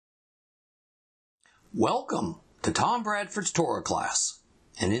Welcome to Tom Bradford's Torah class,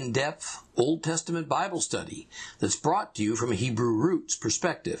 an in-depth Old Testament Bible study that's brought to you from a Hebrew roots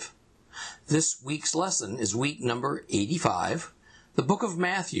perspective. This week's lesson is week number 85, the book of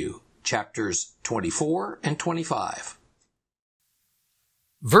Matthew, chapters 24 and 25.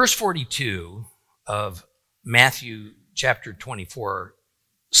 Verse 42 of Matthew chapter 24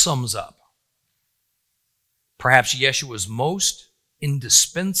 sums up perhaps Yeshua's most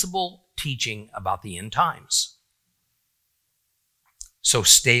indispensable teaching about the end times. So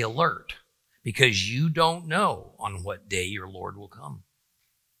stay alert, because you don't know on what day your Lord will come.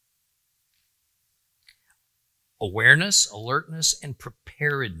 Awareness, alertness, and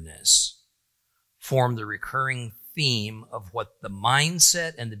preparedness form the recurring theme of what the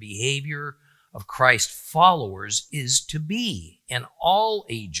mindset and the behavior of Christ followers is to be in all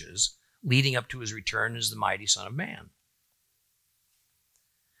ages leading up to his return as the mighty Son of Man.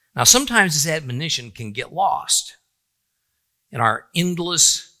 Now, sometimes this admonition can get lost in our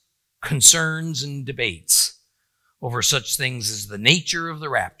endless concerns and debates over such things as the nature of the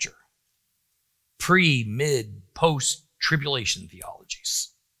rapture, pre, mid, post-tribulation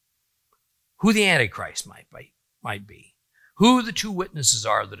theologies, who the Antichrist might be, who the two witnesses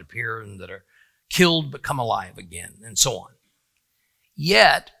are that appear and that are killed but come alive again, and so on.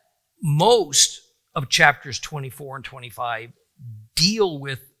 Yet, most of chapters 24 and 25 deal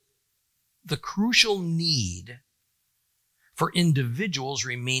with the crucial need for individuals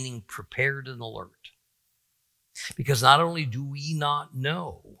remaining prepared and alert. Because not only do we not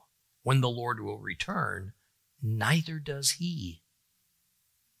know when the Lord will return, neither does he.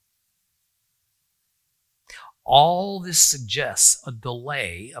 All this suggests a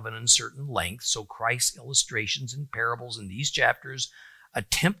delay of an uncertain length, so Christ's illustrations and parables in these chapters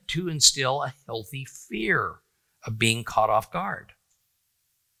attempt to instill a healthy fear of being caught off guard.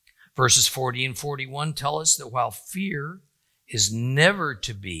 Verses 40 and 41 tell us that while fear is never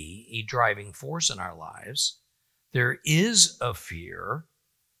to be a driving force in our lives, there is a fear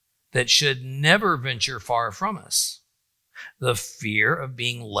that should never venture far from us. The fear of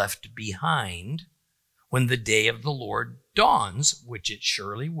being left behind when the day of the Lord dawns, which it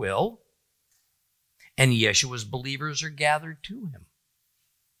surely will, and Yeshua's believers are gathered to him.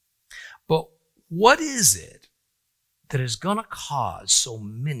 But what is it that is going to cause so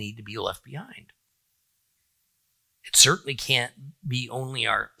many to be left behind? It certainly can't be only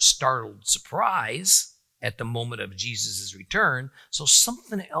our startled surprise at the moment of Jesus' return, so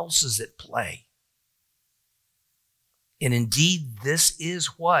something else is at play. And indeed, this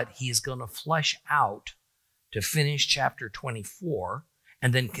is what he is going to flesh out to finish chapter 24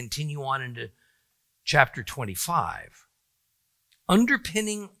 and then continue on into chapter 25.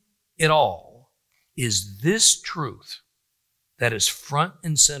 Underpinning it all is this truth that is front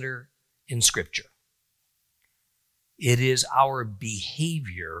and center in Scripture. It is our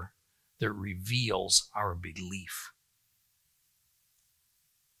behavior that reveals our belief.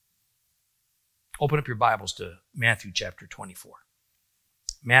 Open up your Bibles to Matthew chapter 24.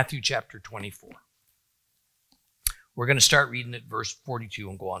 Matthew chapter 24. We're going to start reading at verse 42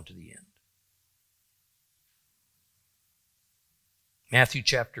 and go on to the end. Matthew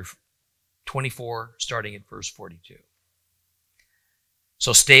chapter 24, starting at verse 42.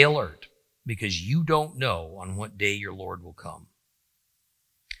 So stay alert, because you don't know on what day your Lord will come.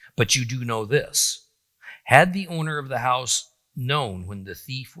 But you do know this: had the owner of the house known when the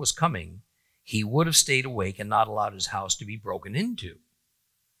thief was coming, he would have stayed awake and not allowed his house to be broken into.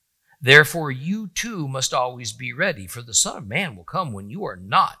 Therefore, you too must always be ready, for the Son of Man will come when you are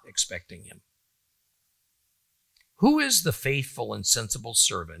not expecting him. Who is the faithful and sensible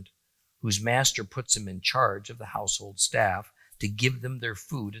servant whose master puts him in charge of the household staff to give them their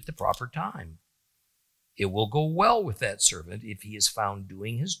food at the proper time? It will go well with that servant if he is found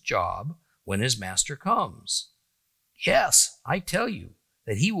doing his job when his master comes. Yes, I tell you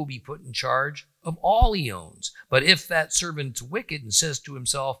that he will be put in charge of all he owns. But if that servant's wicked and says to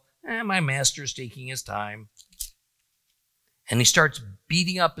himself, my master's taking his time, and he starts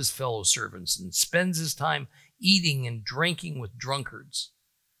beating up his fellow servants and spends his time eating and drinking with drunkards,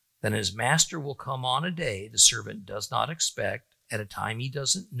 then his master will come on a day the servant does not expect, at a time he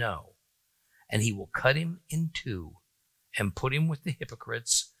doesn't know, and he will cut him in two and put him with the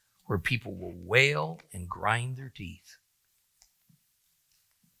hypocrites, where people will wail and grind their teeth.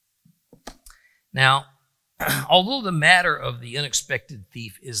 Now, although the matter of the unexpected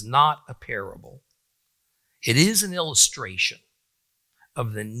thief is not a parable, it is an illustration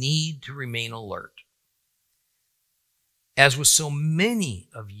of the need to remain alert. As with so many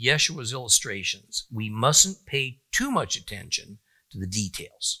of Yeshua's illustrations, we mustn't pay too much attention to the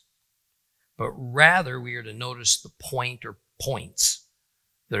details, but rather we are to notice the point or points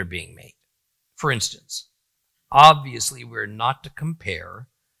that are being made. For instance, obviously we're not to compare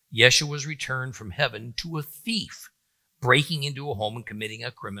Yeshua's return from heaven to a thief breaking into a home and committing a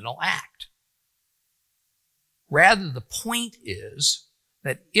criminal act. Rather, the point is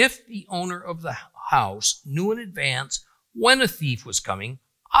that if the owner of the house knew in advance when a thief was coming,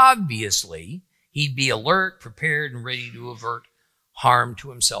 obviously he'd be alert, prepared, and ready to avert harm to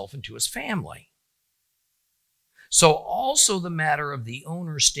himself and to his family. So also the matter of the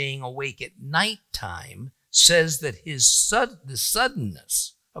owner staying awake at nighttime says that the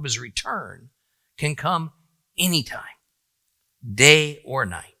suddenness of his return can come anytime, day or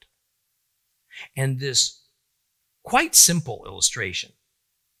night. And this quite simple illustration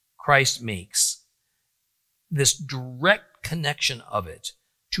Christ makes, this direct connection of it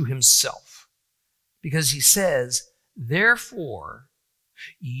to himself, because he says, therefore,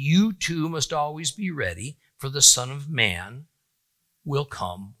 you too must always be ready, for the Son of Man will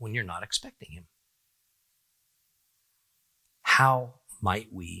come when you're not expecting him. How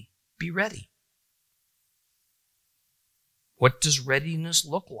might we be ready? What does readiness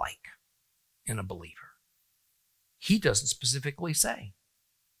look like in a believer? He doesn't specifically say.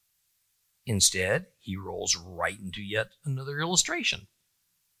 Instead, he rolls right into yet another illustration.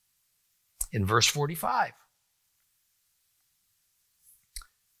 In verse 45,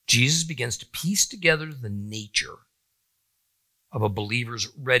 Jesus begins to piece together the nature of a believer's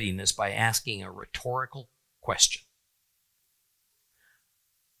readiness by asking a rhetorical question.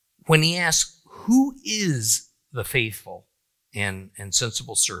 When he asks, who is the faithful and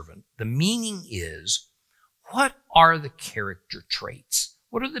sensible servant, the meaning is, what are the character traits?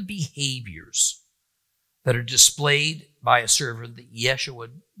 What are the behaviors that are displayed by a servant that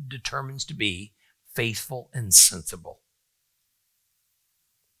Yeshua determines to be faithful and sensible?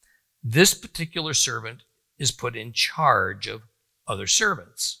 This particular servant is put in charge of other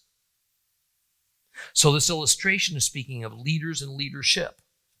servants. So this illustration is speaking of leaders and leadership.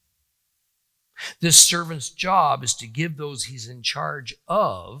 This servant's job is to give those he's in charge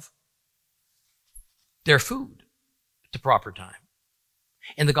of their food at the proper time.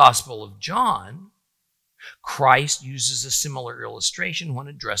 In the Gospel of John, Christ uses a similar illustration when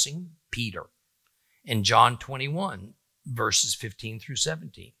addressing Peter in John 21, verses 15 through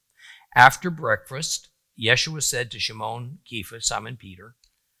 17. After breakfast, Yeshua said to Shimon Kepha, Simon Peter,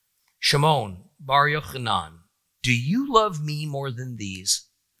 Shimon bar Yochanan, do you love me more than these?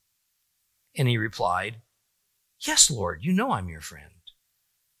 And he replied, yes, Lord, you know I'm your friend.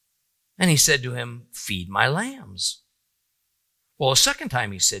 And he said to him, feed my lambs. Well, a second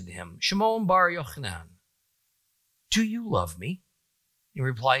time he said to him, Shimon bar Yochanan, do you love me? He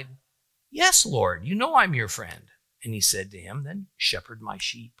replied, yes, Lord, you know I'm your friend. And he said to him, then shepherd my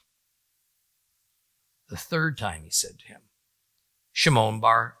sheep. The third time he said to him, Shimon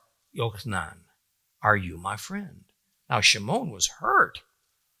bar Yochanan, are you my friend? Now Shimon was hurt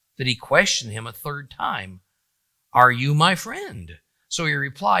that he questioned him a third time, are you my friend? So he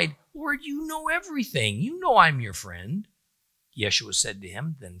replied, Lord, you know everything. You know I'm your friend. Yeshua said to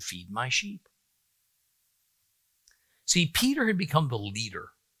him, then feed my sheep. See, Peter had become the leader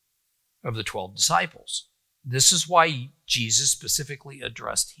of the 12 disciples. This is why Jesus specifically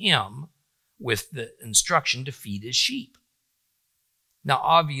addressed him with the instruction to feed his sheep. Now,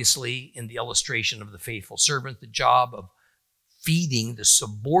 obviously, in the illustration of the faithful servant, the job of feeding the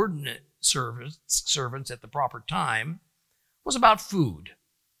subordinate servants at the proper time was about food.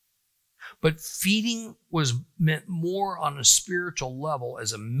 But feeding was meant more on a spiritual level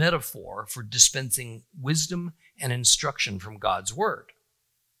as a metaphor for dispensing wisdom and instruction from God's word.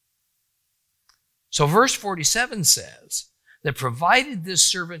 So verse 47 says that provided this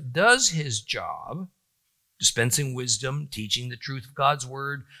servant does his job, dispensing wisdom, teaching the truth of God's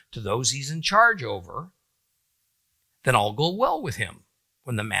word to those he's in charge over, then all go well with him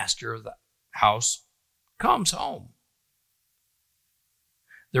when the master of the house comes home.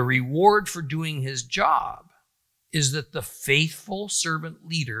 The reward for doing his job is that the faithful servant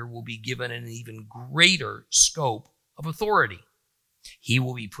leader will be given an even greater scope of authority. He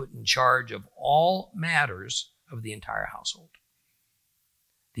will be put in charge of all matters of the entire household.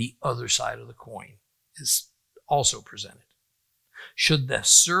 The other side of the coin is also presented. Should the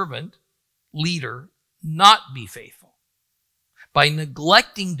servant leader not be faithful by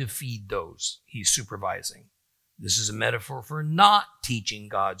neglecting to feed those he's supervising, this is a metaphor for not teaching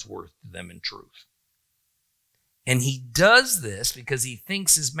God's word to them in truth. And he does this because he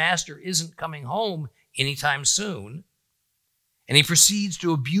thinks his master isn't coming home anytime soon. And he proceeds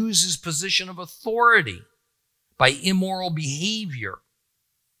to abuse his position of authority by immoral behavior.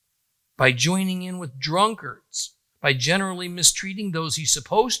 by joining in with drunkards, by generally mistreating those he's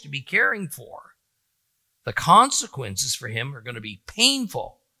supposed to be caring for. The consequences for him are going to be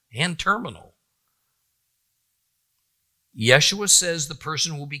painful and terminal. Yeshua says the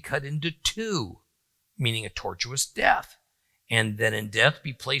person will be cut into two, meaning a tortuous death, and then in death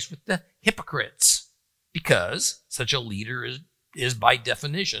be placed with the hypocrites, because such a leader is by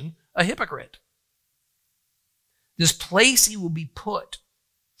definition a hypocrite. This place he will be put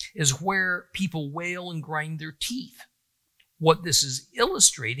is where people wail and grind their teeth. What this is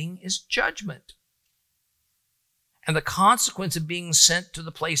illustrating is judgment and the consequence of being sent to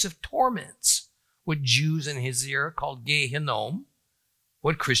the place of torments, what Jews in his era called Gehinnom,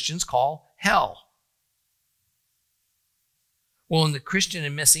 what Christians call hell. Well, in the Christian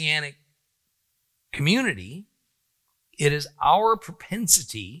and Messianic community, it is our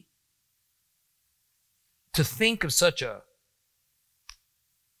propensity to think of such a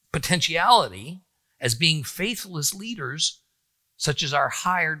potentiality as being faithless leaders, such as our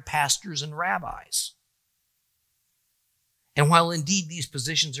hired pastors and rabbis. And while indeed these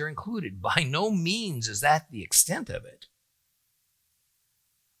positions are included, by no means is that the extent of it.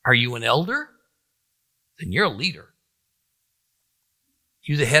 Are you an elder? Then you're a leader.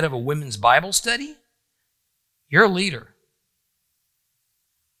 You the head of a women's Bible study? You're a leader.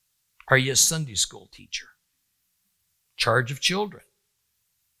 Are you a Sunday school teacher? Charge of children?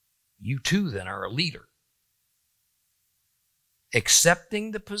 You too then are a leader.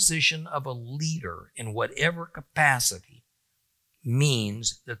 Accepting the position of a leader in whatever capacity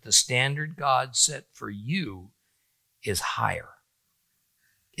means that the standard God set for you is higher.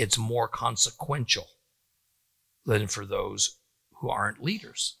 It's more consequential than for those who aren't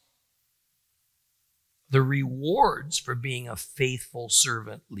leaders. The rewards for being a faithful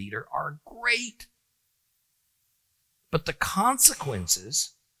servant leader are great, but the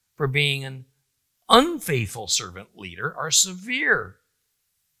consequences for being an unfaithful servant leader are severe.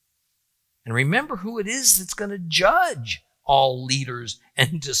 And remember who it is that's going to judge all leaders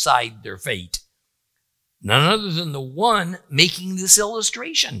and decide their fate. None other than the one making this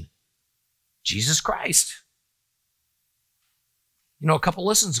illustration, Jesus Christ. You know, a couple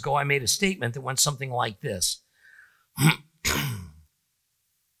lessons ago, I made a statement that went something like this.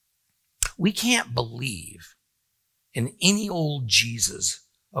 We can't believe in any old Jesus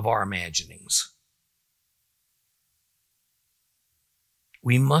of our imaginings.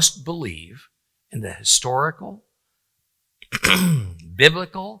 We must believe in the historical,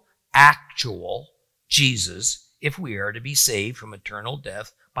 biblical, actual Jesus if we are to be saved from eternal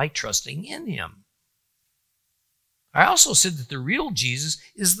death by trusting in him. I also said that the real Jesus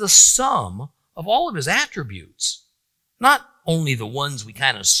is the sum of all of his attributes, not only the ones we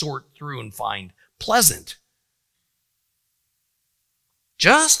kind of sort through and find pleasant.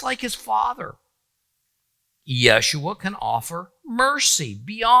 Just like his Father, Yeshua can offer mercy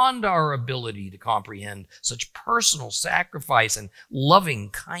beyond our ability to comprehend, such personal sacrifice and loving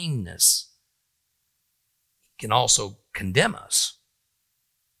kindness. He can also condemn us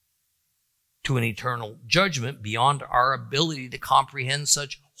to an eternal judgment beyond our ability to comprehend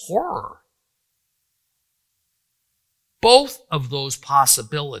such horror. Both of those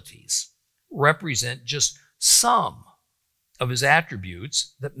possibilities represent just some of his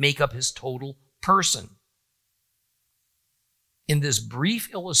attributes that make up his total person. In this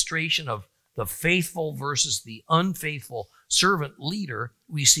brief illustration of the faithful versus the unfaithful servant leader,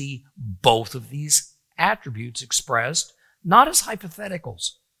 we see both of these attributes expressed not as hypotheticals,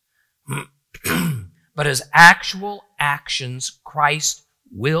 but as actual actions Christ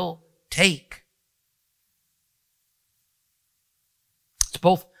will take. It's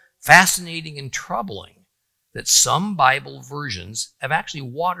both fascinating and troubling that some Bible versions have actually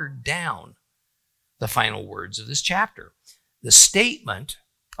watered down the final words of this chapter. The statement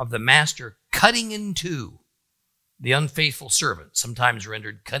of the master cutting in two the unfaithful servant, sometimes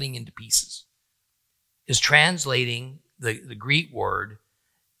rendered cutting into pieces, is translating the Greek word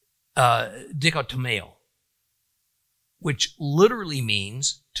dikotomeo, which literally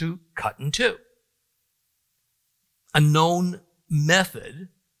means to cut in two. A known method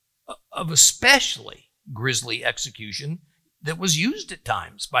of especially grisly execution that was used at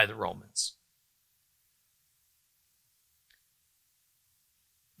times by the Romans.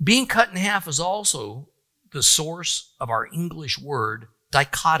 Being cut in half is also the source of our English word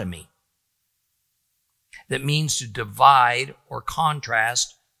dichotomy, that means to divide or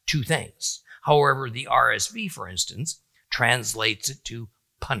contrast two things. However, the RSV, for instance, translates it to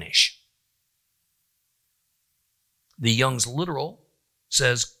punish. The Young's literal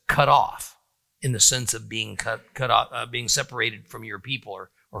says cut off, in the sense of being cut off, being separated from your people,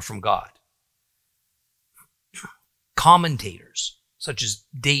 or from God. Commentators, such as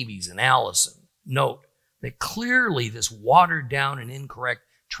Davies and Allison, note that clearly this watered down and incorrect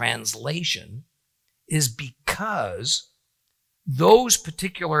translation is because those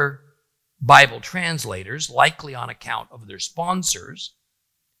particular Bible translators, likely on account of their sponsors,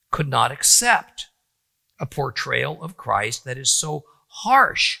 could not accept a portrayal of Christ that is so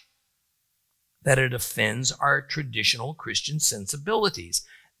harsh that it offends our traditional Christian sensibilities.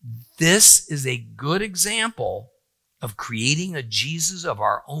 This is a good example of creating a Jesus of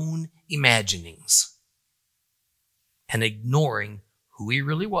our own imaginings and ignoring who he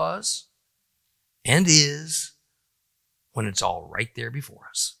really was and is when it's all right there before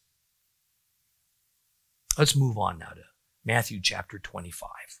us. Let's move on now to Matthew chapter 25.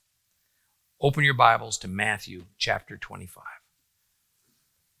 Open your Bibles to Matthew chapter 25.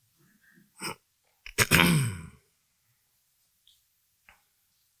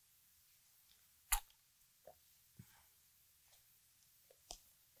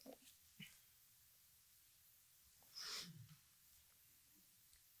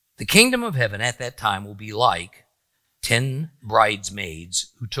 The kingdom of heaven at that time will be like 10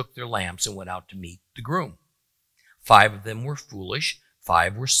 bridesmaids who took their lamps and went out to meet the groom. 5 of them were foolish,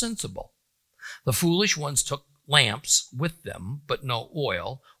 5 were sensible. The foolish ones took lamps with them, but no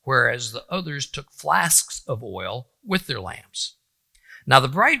oil, whereas the others took flasks of oil with their lamps. Now the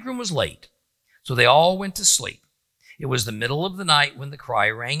bridegroom was late, so they all went to sleep. It was the middle of the night when the cry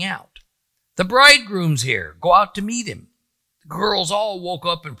rang out, "The bridegroom's here, go out to meet him." The girls all woke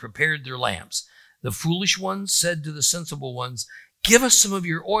up and prepared their lamps. The foolish ones said to the sensible ones, "Give us some of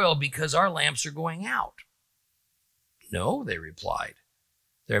your oil because our lamps are going out." "No," they replied,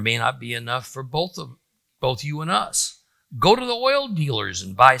 "there may not be enough for both you and us. Go to the oil dealers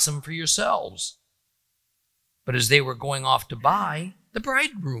and buy some for yourselves." But as they were going off to buy, the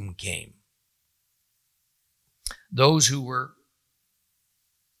bridegroom came. Those who were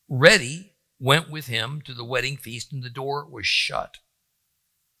ready went with him to the wedding feast, and the door was shut.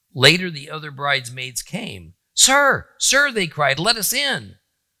 Later, the other bridesmaids came. "Sir, sir," they cried, "let us in."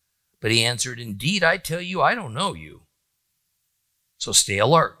 But he answered, "Indeed, I tell you, I don't know you. So stay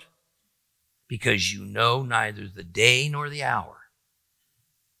alert, because you know neither the day nor the hour.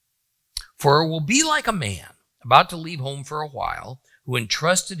 For it will be like a man about to leave home for a while, who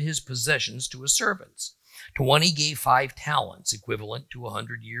entrusted his possessions to his servants. To one he gave 5 talents, equivalent to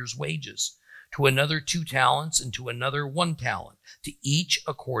 100 years' wages. To another 2 talents, and to another 1 talent, to each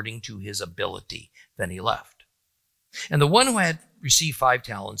according to his ability. Then he left. And the one who had received 5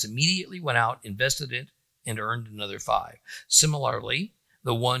 talents immediately went out, invested it, and earned another 5. Similarly,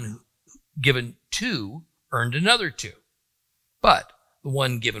 the one given 2 earned another 2. But the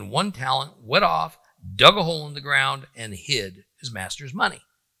one given 1 talent went off, dug a hole in the ground, and hid his master's money.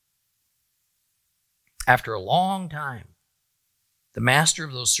 After a long time, the master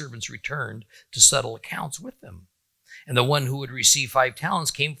of those servants returned to settle accounts with them. And the one who had received 5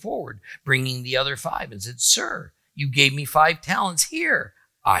 talents came forward, bringing the other 5, and said, "Sir, you gave me 5 talents. Here,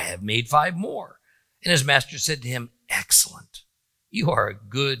 I have made 5 more." And his master said to him, "Excellent. You are a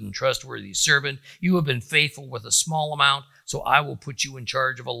good and trustworthy servant. You have been faithful with a small amount, so I will put you in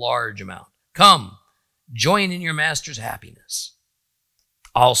charge of a large amount. Come, join in your master's happiness."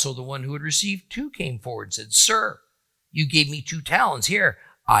 Also the one who had received 2 came forward and said, "Sir, you gave me 2 talents. Here,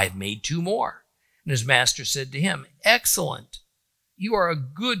 I've made 2 more. And his master said to him, "Excellent. You are a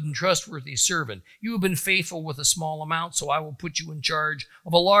good and trustworthy servant. You have been faithful with a small amount, so I will put you in charge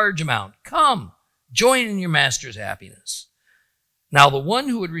of a large amount. Come, join in your master's happiness." Now the one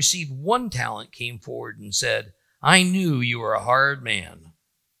who had received 1 talent came forward and said, "I knew you were a hard man.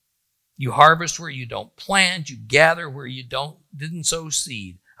 You harvest where you don't plant, you gather where you didn't sow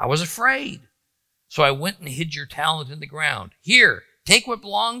seed. I was afraid, so I went and hid your talent in the ground. Here, take what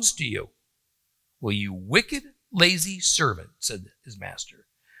belongs to you." "Well, you wicked, lazy servant," said his master.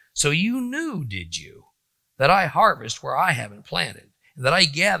 "So you knew, did you, that I harvest where I haven't planted, and that I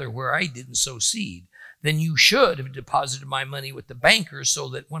gather where I didn't sow seed? Then you should have deposited my money with the bankers, so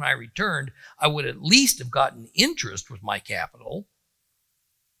that when I returned, I would at least have gotten interest with my capital.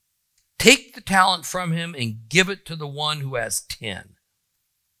 Take the talent from him and give it to the one who has 10.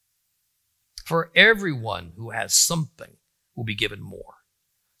 For everyone who has something will be given more,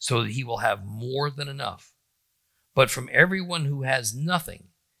 so that he will have more than enough. But from everyone who has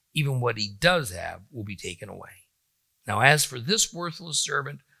nothing, even what he does have will be taken away. Now as for this worthless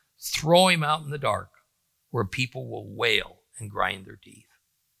servant, throw him out in the dark, where people will wail and grind their teeth.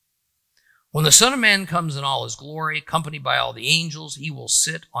 When the Son of Man comes in all his glory, accompanied by all the angels, he will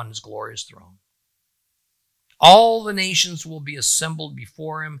sit on his glorious throne. All the nations will be assembled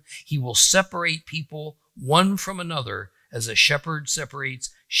before him. He will separate people one from another as a shepherd separates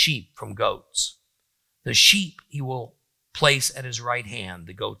sheep from goats. The sheep he will place at his right hand,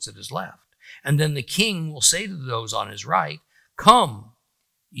 the goats at his left. And then the king will say to those on his right, "Come,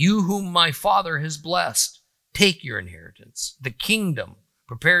 you whom my Father has blessed, take your inheritance, the kingdom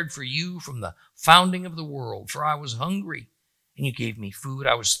prepared for you from the founding of the world. For I was hungry, and you gave me food.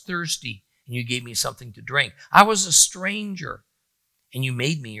 I was thirsty, and you gave me something to drink. I was a stranger, and you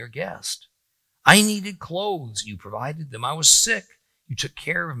made me your guest. I needed clothes, you provided them. I was sick, you took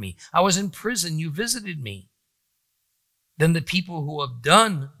care of me. I was in prison, you visited me." Then the people who have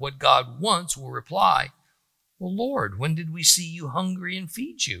done what God wants will reply, "Well, Lord, when did we see you hungry and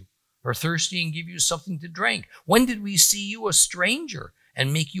feed you, or thirsty and give you something to drink? When did we see you a stranger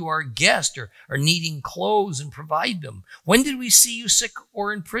and make you our guest, or needing clothes and provide them? When did we see you sick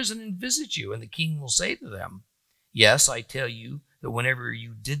or in prison and visit you?" And the king will say to them, "Yes, I tell you that whenever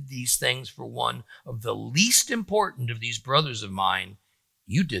you did these things for one of the least important of these brothers of mine,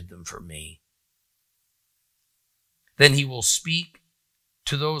 you did them for me." Then he will speak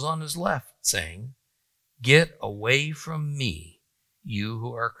to those on his left, saying, "Get away from me, you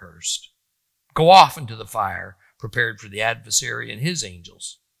who are cursed. Go off into the fire prepared for the adversary and his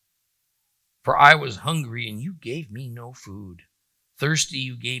angels. For I was hungry, and you gave me no food. Thirsty,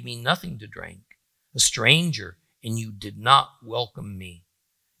 you gave me nothing to drink. A stranger, and you did not welcome me.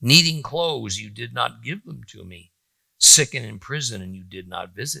 Needing clothes, you did not give them to me. Sick and in prison, and you did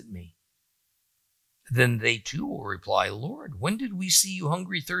not visit me." Then they too will reply, "Lord, when did we see you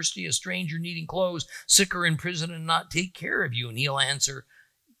hungry, thirsty, a stranger, needing clothes, sick or in prison, and not take care of you?" And he'll answer,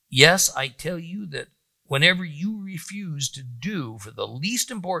 "Yes, I tell you that whenever you refuse to do for the least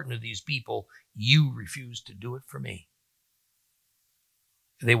important of these people, you refuse to do it for me."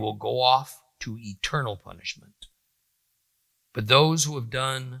 They will go off to eternal punishment. But those who have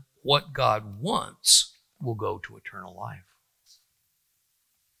done what God wants will go to eternal life.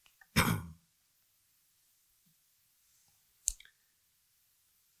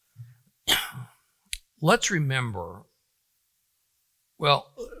 Let's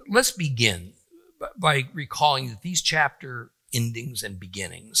begin by recalling that these chapter endings and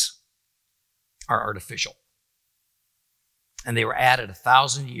beginnings are artificial. And they were added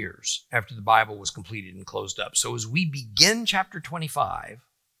 1,000 years after the Bible was completed and closed up. So as we begin chapter 25,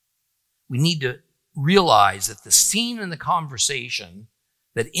 we need to realize that the scene in the conversation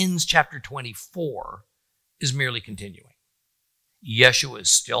that ends chapter 24 is merely continuing. Yeshua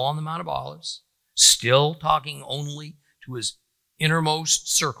is still on the Mount of Olives, still talking only to his innermost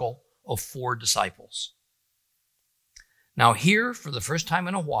circle of 4 disciples. Now here, for the first time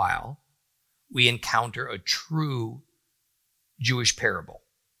in a while, we encounter a true Jewish parable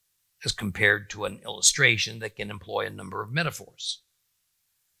as compared to an illustration that can employ a number of metaphors.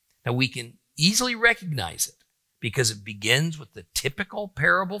 Now we can easily recognize it because it begins with the typical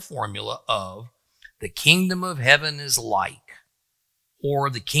parable formula of the kingdom of heaven is like,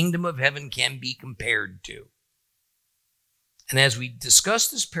 or the kingdom of heaven can be compared to. And as we discuss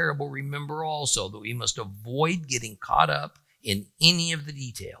this parable, remember also that we must avoid getting caught up in any of the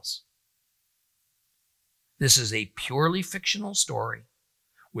details. This is a purely fictional story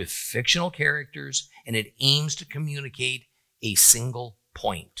with fictional characters, and it aims to communicate a single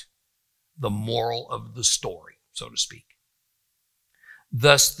point, the moral of the story, so to speak.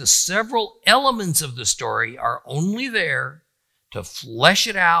 Thus, the several elements of the story are only there to flesh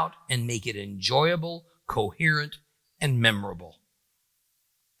it out and make it enjoyable, coherent, and memorable.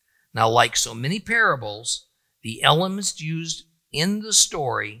 Now, like so many parables, the elements used in the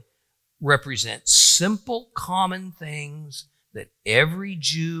story represent simple, common things that every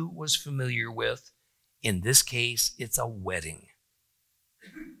Jew was familiar with. In this case, it's a wedding.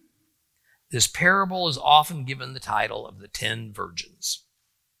 This parable is often given the title of the 10 virgins.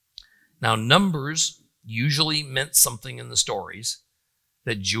 Now, numbers usually meant something in the stories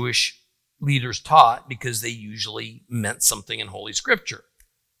that Jewish leaders taught because they usually meant something in Holy Scripture.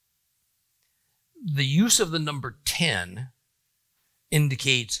 The use of the number 10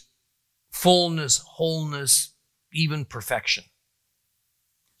 indicates fullness, wholeness, even perfection.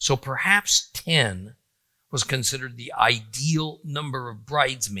 So perhaps 10 was considered the ideal number of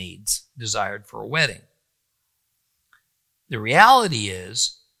bridesmaids desired for a wedding. The reality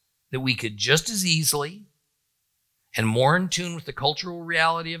is that we could just as easily, and more in tune with the cultural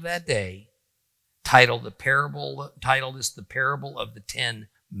reality of that day, title this the parable of the 10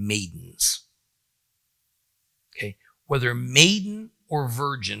 maidens. Okay, whether maiden or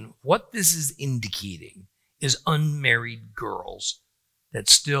virgin, what this is indicating is unmarried girls that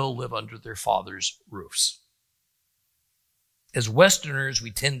still live under their father's roofs. As Westerners,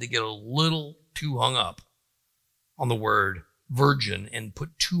 we tend to get a little too hung up on the word virgin and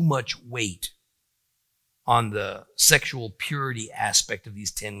put too much weight on the sexual purity aspect of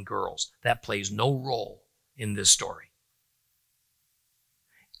these 10 girls. That plays no role in this story.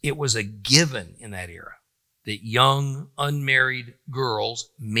 It was a given in that era that young, unmarried girls,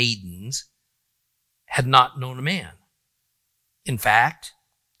 maidens, had not known a man. In fact,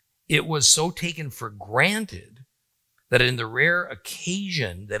 it was so taken for granted that in the rare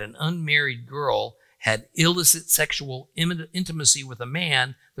occasion that an unmarried girl had illicit sexual intimacy with a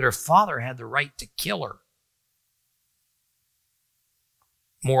man, that her father had the right to kill her.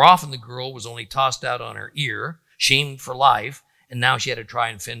 More often, the girl was only tossed out on her ear, shamed for life, and now she had to try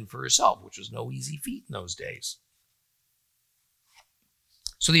and fend for herself, which was no easy feat in those days.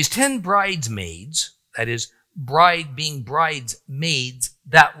 So these 10 bridesmaids, that is, being bridesmaids,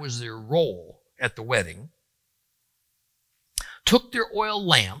 that was their role at the wedding, took their oil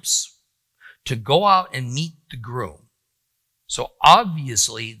lamps to go out and meet the groom. So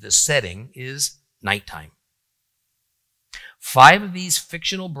obviously the setting is nighttime. 5 of these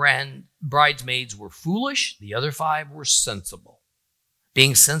fictional bridesmaids were foolish. The other 5 were sensible.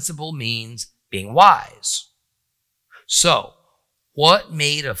 Being sensible means being wise. So, what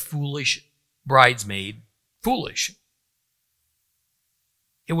made a foolish bridesmaid foolish?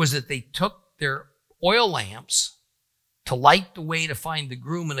 It was that they took their oil lamps to light the way to find the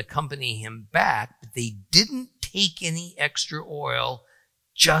groom and accompany him back, but they didn't take any extra oil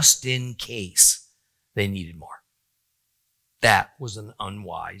just in case they needed more. That was an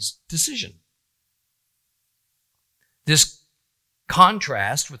unwise decision. This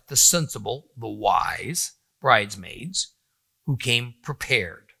contrast with the sensible, the wise bridesmaids who came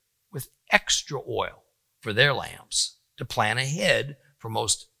prepared with extra oil for their lamps to plan ahead for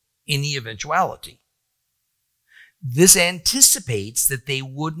most any eventuality. This anticipates that they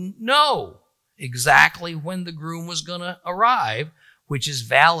wouldn't know exactly when the groom was going to arrive, which is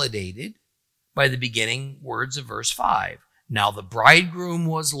validated by the beginning words of verse 5. Now the bridegroom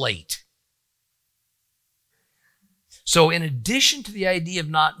was late. So in addition to the idea of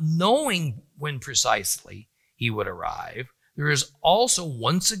not knowing when precisely he would arrive, there is also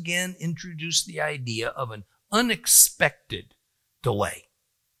once again introduced the idea of an unexpected delay.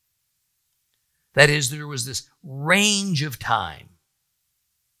 That is, there was this range of time,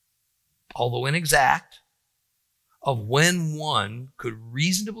 although inexact, of when one could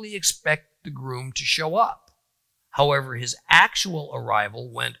reasonably expect the groom to show up. However, his actual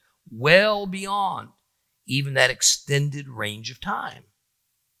arrival went well beyond even that extended range of time.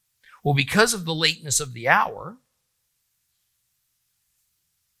 Well, because of the lateness of the hour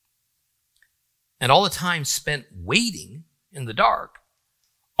and all the time spent waiting in the dark,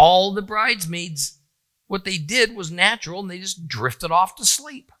 all the bridesmaids, what they did was natural, and they just drifted off to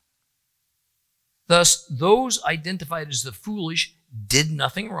sleep. Thus, those identified as the foolish did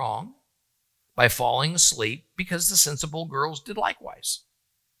nothing wrong by falling asleep, because the sensible girls did likewise.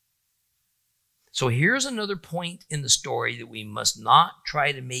 So here's another point in the story that we must not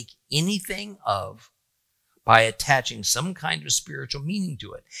try to make anything of by attaching some kind of spiritual meaning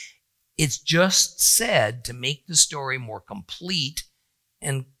to it. It's just said to make the story more complete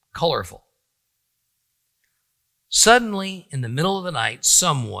and colorful. Suddenly, in the middle of the night,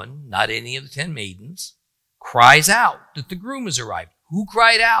 someone, not any of the 10 maidens, cries out that the groom has arrived. Who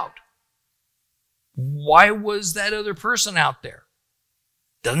cried out? Why was that other person out there?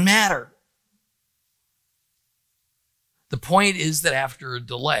 Doesn't matter. The point is that after a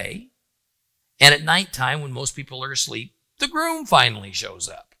delay, and at nighttime when most people are asleep, the groom finally shows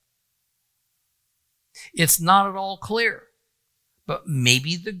up. It's not at all clear, but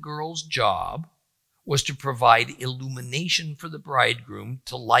maybe the girl's job was to provide illumination for the bridegroom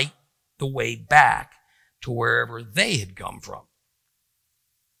to light the way back to wherever they had come from.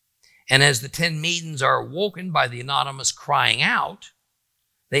 And as the 10 maidens are awoken by the anonymous crying out,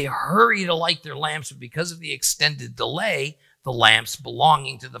 they hurry to light their lamps, but because of the extended delay, the lamps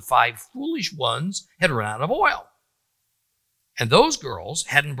belonging to the 5 foolish ones had run out of oil. And those girls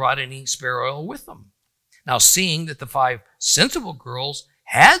hadn't brought any spare oil with them. Now, seeing that the 5 sensible girls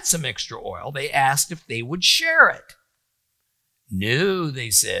had some extra oil, they asked if they would share it. No, they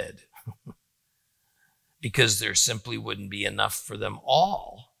said, because there simply wouldn't be enough for them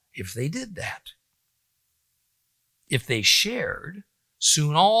all if they did that. If they shared,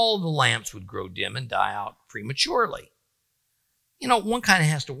 soon all the lamps would grow dim and die out prematurely. You know, one kind of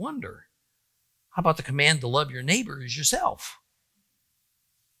has to wonder, how about the command to love your neighbor as yourself?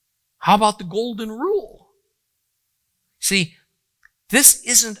 How about the golden rule? See, this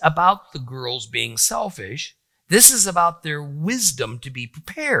isn't about the girls being selfish. This is about their wisdom to be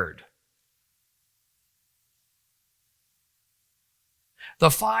prepared.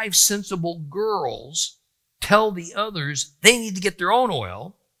 The 5 sensible girls tell the others they need to get their own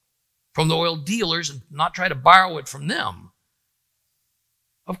oil from the oil dealers and not try to borrow it from them.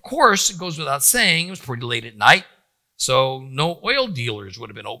 Of course, it goes without saying, it was pretty late at night, so no oil dealers would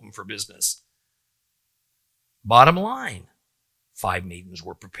have been open for business. Bottom line, 5 maidens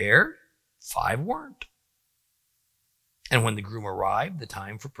were prepared, 5 weren't. And when the groom arrived, the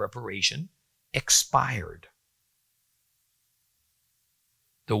time for preparation expired.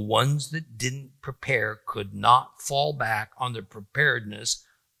 The ones that didn't prepare could not fall back on the preparedness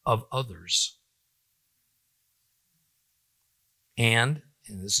of others. And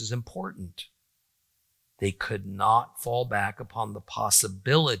this is important, they could not fall back upon the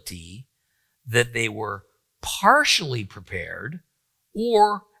possibility that they were partially prepared,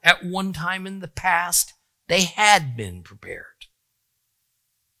 or at one time in the past, they had been prepared.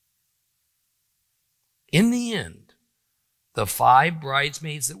 In the end, the 5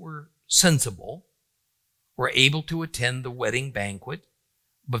 bridesmaids that were sensible were able to attend the wedding banquet,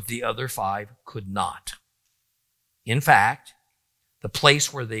 but the other 5 could not. In fact, the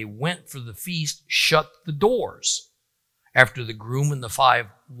place where they went for the feast shut the doors after the groom and the 5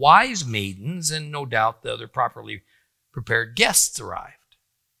 wise maidens, and no doubt the other properly prepared guests, arrived.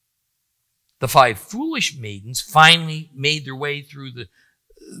 The 5 foolish maidens finally made their way through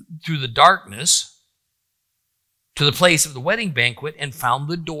the darkness to the place of the wedding banquet and found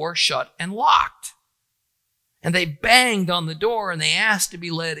the door shut and locked. And they banged on the door and they asked to be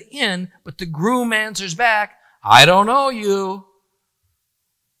let in, but the groom answers back, "I don't know you."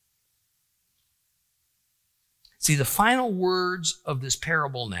 See, the final words of this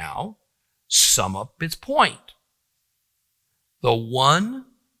parable now sum up its point. The one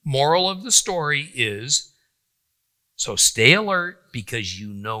moral of the story is, so stay alert because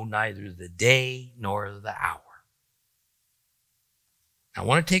you know neither the day nor the hour. I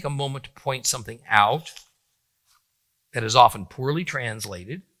want to take a moment to point something out that is often poorly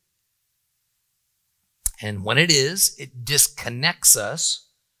translated. And when it is, it disconnects us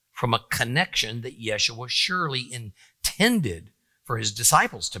from a connection that Yeshua surely intended for his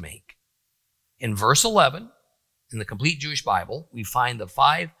disciples to make. In verse 11, in the complete Jewish Bible, we find the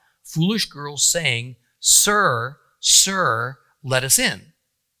 5 foolish girls saying, "Sir, sir, let us in."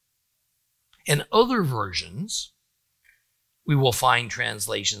 In other versions, we will find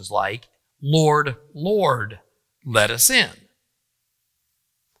translations like, "Lord, Lord, let us in."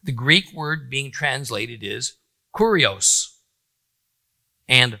 The Greek word being translated is kurios,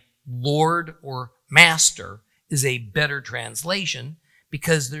 and Lord or Master is a better translation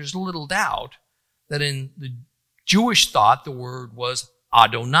because there's little doubt that in the Jewish thought the word was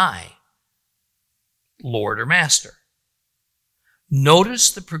Adonai, Lord or Master.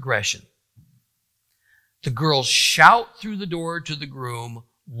 Notice the progression. The girls shout through the door to the groom,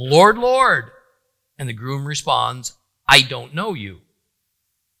 "Lord, Lord," and the groom responds, "I don't know you."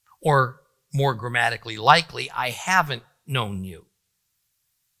 Or more grammatically likely, "I haven't known you."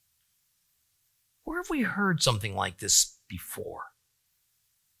 Where have we heard something like this before?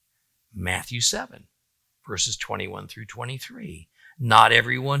 Matthew 7, verses 21 through 23. "Not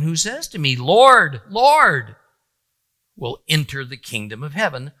everyone who says to me, 'Lord, Lord,' will enter the kingdom of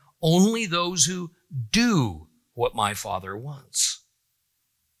heaven, only those who do what my Father wants.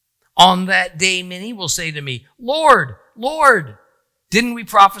 On that day, many will say to me, 'Lord, Lord, didn't we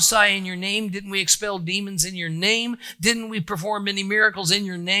prophesy in your name? Didn't we expel demons in your name? Didn't we perform many miracles in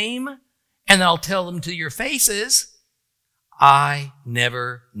your name?' And I'll tell them to your faces, 'I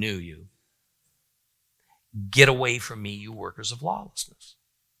never knew you. Get away from me, you workers of lawlessness.'"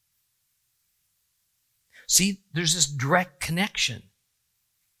 See, there's this direct connection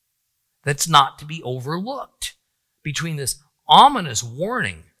that's not to be overlooked between this ominous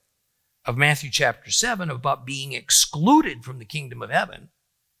warning of Matthew chapter 7 about being excluded from the kingdom of heaven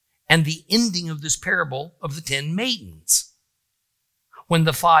and the ending of this parable of the 10 maidens, when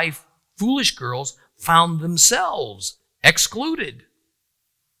the 5 foolish girls found themselves excluded.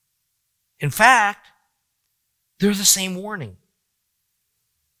 In fact, they're the same warning.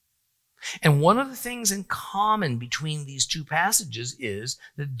 And one of the things in common between these two passages is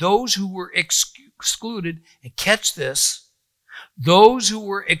that those who were excluded, and catch this, those who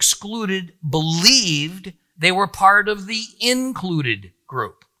were excluded believed they were part of the included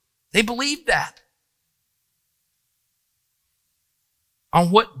group. They believed that. On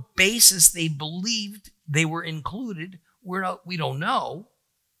what basis they believed they were included, we don't know.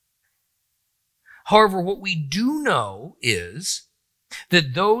 However, what we do know is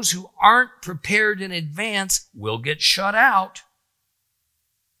that those who aren't prepared in advance will get shut out,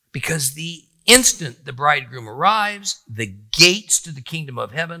 because the instant the bridegroom arrives, the gates to the kingdom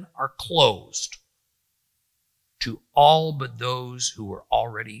of heaven are closed to all but those who were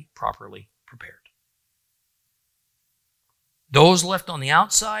already properly prepared. Those left on the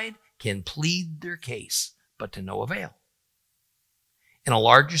outside can plead their case, but to no avail. In a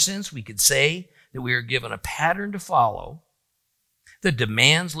larger sense, we could say that we are given a pattern to follow that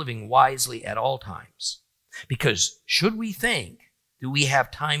demands living wisely at all times. Because should we think that we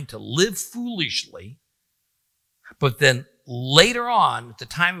have time to live foolishly, but then later on, at the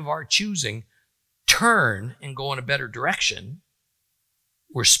time of our choosing, turn and go in a better direction,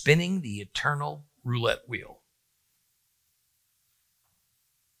 we're spinning the eternal roulette wheel.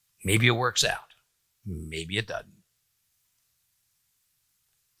 Maybe it works out. Maybe it doesn't.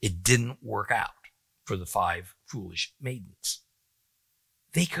 It didn't work out for the 5 foolish maidens.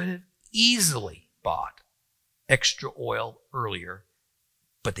 They could have easily bought extra oil earlier,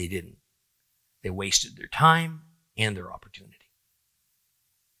 but they didn't. They wasted their time and their opportunity.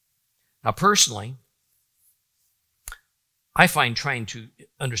 Now, personally, I find trying to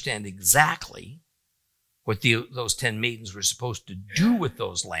understand exactly what those 10 maidens were supposed to do with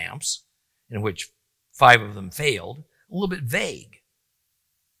those lamps, in which 5 of them failed, a little bit vague.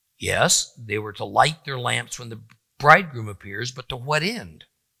 Yes, they were to light their lamps when the bridegroom appears, but to what end?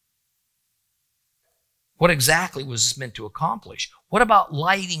 What exactly was this meant to accomplish? What about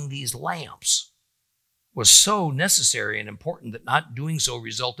lighting these lamps was so necessary and important that not doing so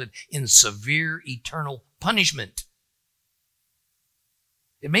resulted in severe eternal punishment?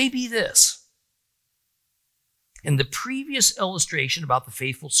 It may be this. In the previous illustration about the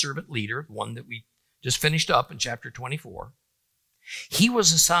faithful servant leader, the one that we just finished up in chapter 24, he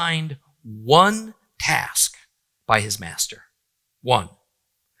was assigned one task by his master. One,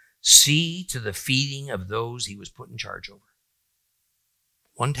 see to the feeding of those he was put in charge over.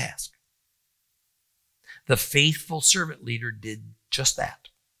 One task. The faithful servant leader did just that.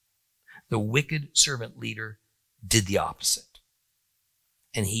 The wicked servant leader did the opposite.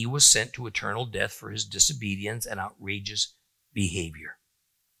 And he was sent to eternal death for his disobedience and outrageous behavior.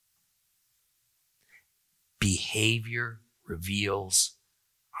 Behavior reveals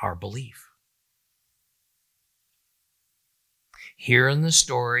our belief. Here in the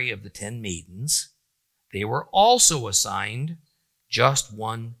story of the 10 maidens, they were also assigned just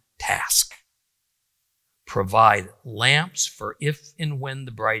one task. Provide lamps for if and when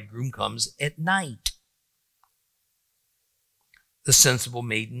the bridegroom comes at night. The sensible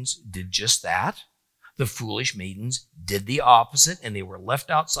maidens did just that. The foolish maidens did the opposite, and they were left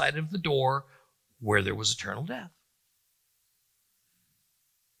outside of the door where there was eternal death.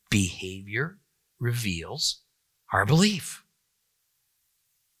 Behavior reveals our belief.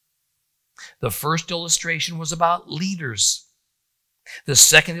 The first illustration was about leaders. The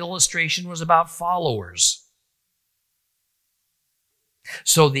second illustration was about followers.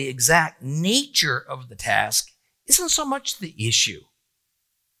 So the exact nature of the task isn't so much the issue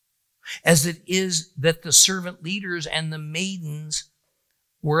as it is that the servant leaders and the maidens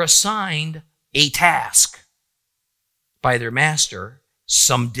were assigned a task by their master.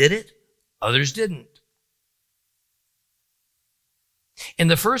 Some did it, others didn't. In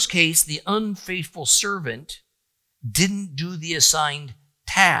the first case, the unfaithful servant didn't do the assigned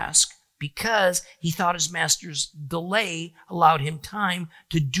task because he thought his master's delay allowed him time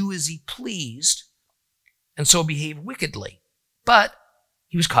to do as he pleased and so behave wickedly. But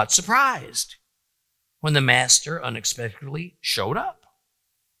he was caught surprised when the master unexpectedly showed up.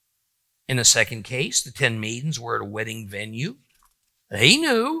 In the second case, the 10 maidens were at a wedding venue. They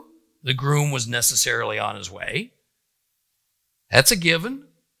knew the groom was necessarily on his way. That's a given.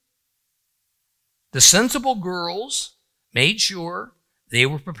 The sensible girls made sure they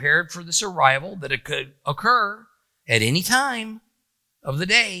were prepared for this arrival, that it could occur at any time of the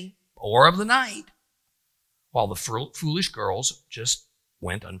day or of the night, while the foolish girls just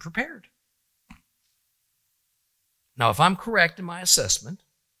went unprepared. Now, if I'm correct in my assessment,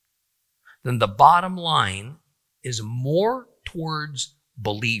 then the bottom line is more towards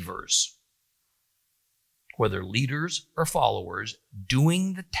believers, whether leaders or followers,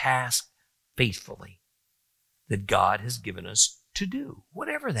 doing the task faithfully that God has given us to do,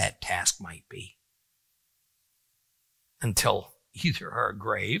 whatever that task might be, until either our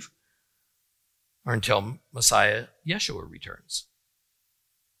grave or until Messiah Yeshua returns.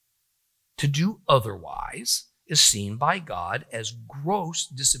 To do otherwise is seen by God as gross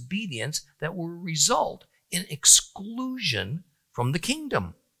disobedience that will result in exclusion from the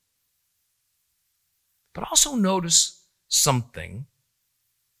kingdom. But also notice something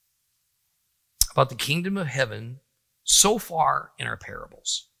about the kingdom of heaven so far in our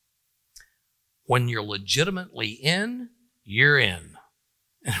parables. When you're legitimately in, you're in.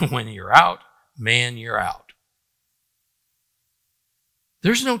 And when you're out, man, you're out.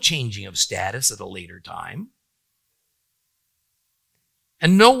 There's no changing of status at a later time.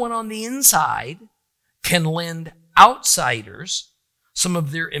 And no one on the inside can lend outsiders some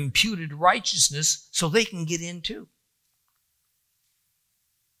of their imputed righteousness so they can get in too.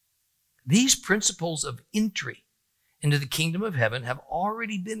 These principles of entry into the kingdom of heaven have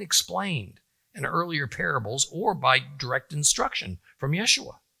already been explained in earlier parables or by direct instruction from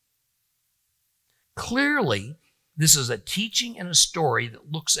Yeshua. Clearly, this is a teaching and a story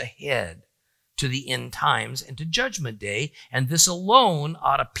that looks ahead to the end times and to Judgment Day, and this alone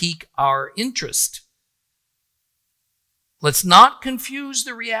ought to pique our interest. Let's not confuse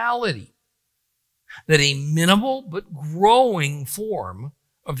the reality that a minimal but growing form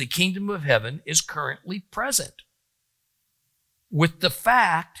of the kingdom of heaven is currently present with the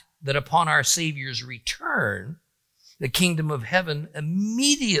fact that upon our Savior's return, the kingdom of heaven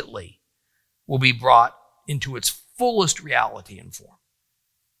immediately will be brought into its fullest reality and form.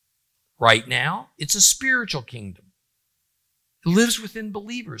 Right now, it's a spiritual kingdom. It lives within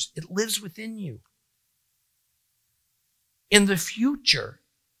believers. It lives within you. In the future,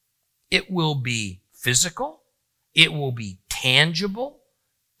 it will be physical. It will be tangible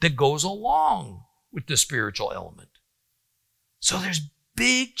that goes along with the spiritual element. So there's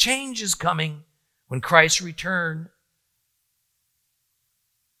big changes coming when Christ's return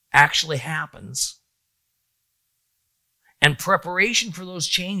actually happens. And preparation for those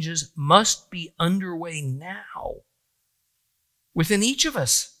changes must be underway now within each of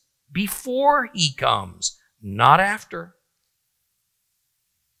us before he comes, not after.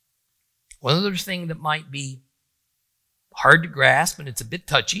 One other thing that might be hard to grasp, and it's a bit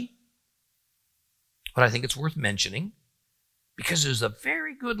touchy, but I think it's worth mentioning because there's a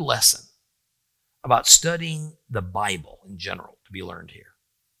very good lesson about studying the Bible in general to be learned here.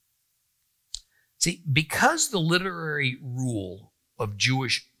 See, because the literary rule of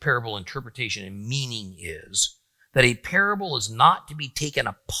Jewish parable interpretation and meaning is that a parable is not to be taken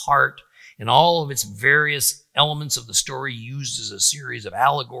apart and all of its various elements of the story used as a series of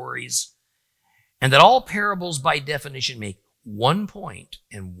allegories, and that all parables by definition make one point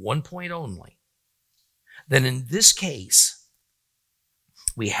and one point only, then in this case,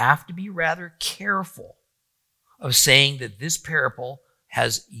 we have to be rather careful of saying that this parable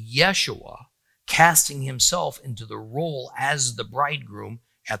has Yeshua casting himself into the role as the bridegroom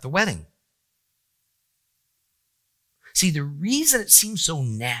at the wedding. See, the reason it seems so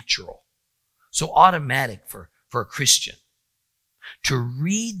natural, so automatic for a Christian to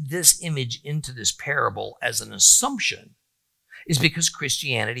read this image into this parable as an assumption is because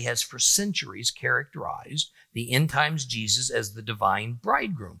Christianity has for centuries characterized the end times Jesus as the divine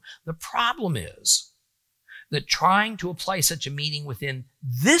bridegroom. The problem is that trying to apply such a meaning within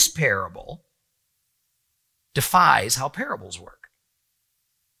this parable defies how parables work.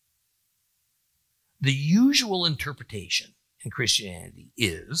 The usual interpretation in Christianity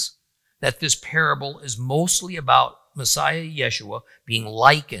is that this parable is mostly about Messiah Yeshua being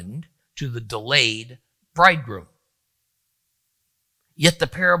likened to the delayed bridegroom. Yet the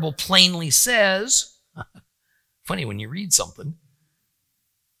parable plainly says, funny when you read something,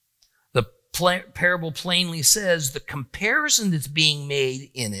 the parable plainly says the comparison that's being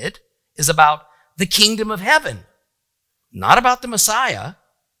made in it is about the kingdom of heaven, not about the Messiah.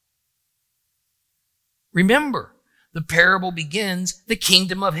 Remember, the parable begins, the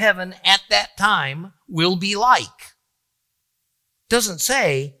kingdom of heaven at that time will be like. It doesn't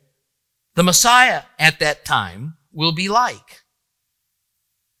say the Messiah at that time will be like.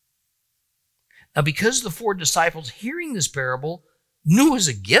 Now, because the 4 disciples hearing this parable knew as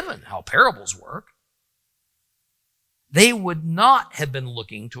a given how parables work, they would not have been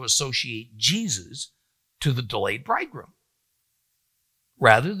looking to associate Jesus to the delayed bridegroom.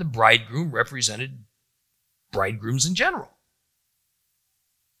 Rather, the bridegroom represented bridegrooms in general,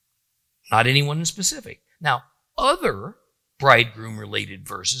 not anyone in specific. Now, other bridegroom-related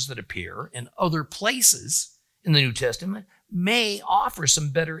verses that appear in other places in the New Testament may offer some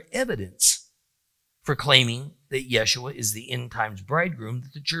better evidence for claiming that Yeshua is the end times bridegroom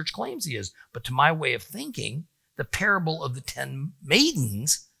that the church claims he is. But to my way of thinking, the parable of the 10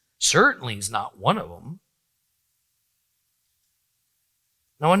 maidens certainly is not one of them.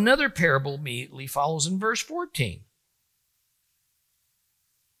 Now, another parable immediately follows in verse 14.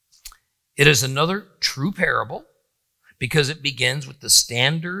 It is another true parable because it begins with the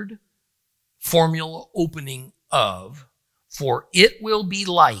standard formula opening of, for it will be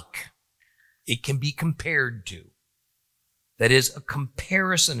like it can be compared to. That is, a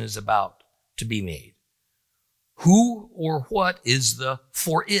comparison is about to be made. Who or what is the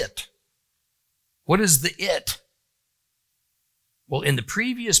for it? What is the it? Well, in the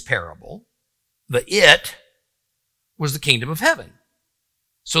previous parable, the it was the kingdom of heaven.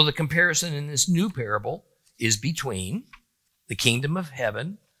 So the comparison in this new parable is between the kingdom of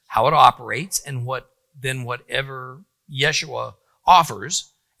heaven, how it operates, and whatever Yeshua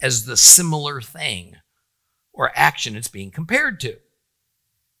offers as the similar thing or action it's being compared to.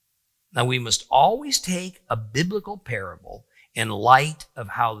 Now, we must always take a biblical parable in light of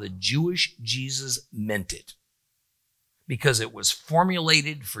how the Jewish Jesus meant it, because it was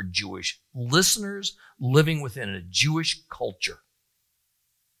formulated for Jewish listeners living within a Jewish culture.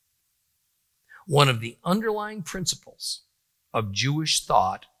 One of the underlying principles of Jewish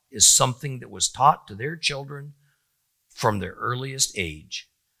thought is something that was taught to their children from their earliest age.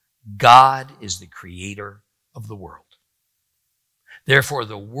 God is the creator of the world. Therefore,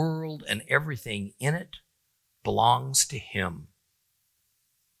 the world and everything in it belongs to him.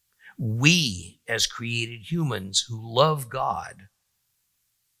 We, as created humans who love God,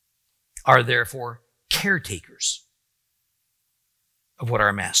 are therefore caretakers of what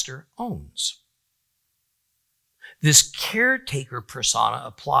our master owns. This caretaker persona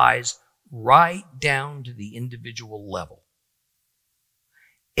applies right down to the individual level.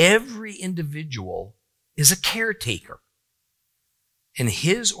 Every individual is a caretaker in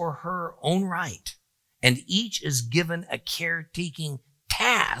his or her own right, and each is given a caretaking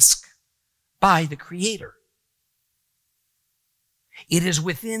task by the Creator. It is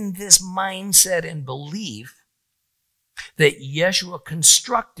within this mindset and belief that Yeshua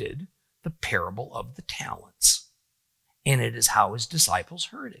constructed the parable of the talents, and it is how his disciples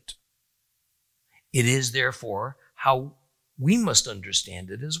heard it. It is therefore how we must understand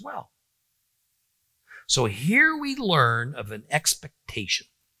it as well. So here we learn of an expectation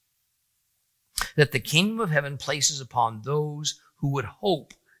that the kingdom of heaven places upon those who would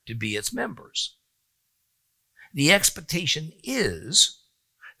hope to be its members. The expectation is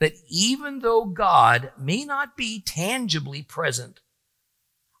that even though God may not be tangibly present,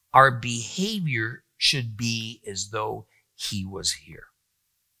 our behavior should be as though he was here.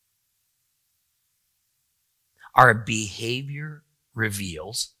 Our behavior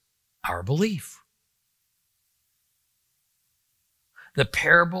reveals our belief. The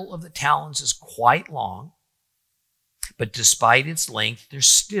parable of the talents is quite long, but despite its length, there's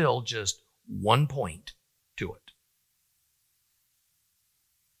still just one point to it.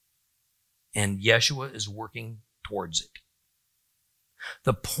 And Yeshua is working towards it.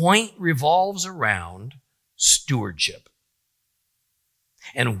 The point revolves around stewardship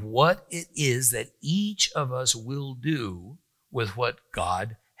and what it is that each of us will do with what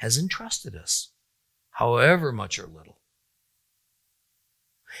God has entrusted us, however much or little.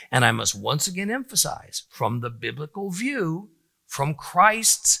 And I must once again emphasize, from the biblical view, from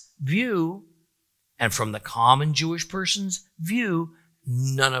Christ's view, and from the common Jewish person's view,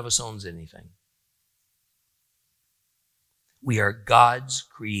 none of us owns anything. We are God's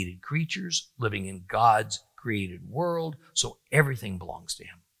created creatures living in God's created world, so everything belongs to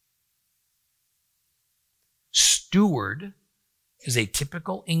him. Steward is a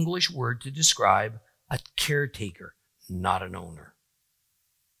typical English word to describe a caretaker, not an owner.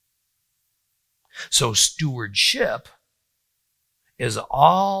 So stewardship is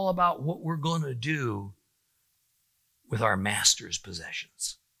all about what we're going to do with our master's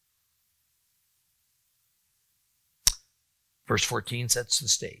possessions. Verse 14 sets the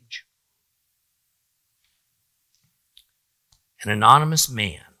stage. An anonymous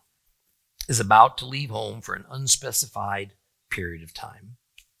man is about to leave home for an unspecified period of time,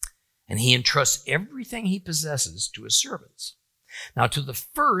 and he entrusts everything he possesses to his servants. Now, to the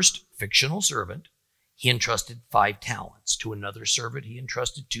first fictional servant, he entrusted 5 talents. To another servant, he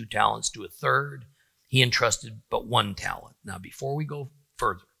entrusted 2 talents. To a third, he entrusted but 1 talent. Now, before we go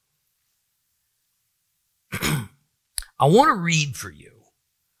further, I want to read for you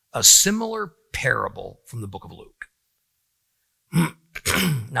a similar parable from the book of Luke.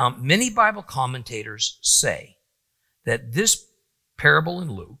 Now, many Bible commentators say that this parable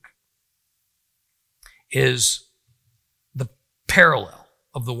in Luke is the parallel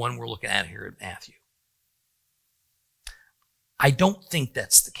of the one we're looking at here in Matthew. I don't think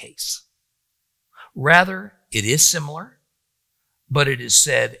that's the case. Rather, it is similar, but it is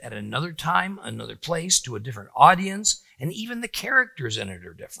said at another time, another place, to a different audience, and even the characters in it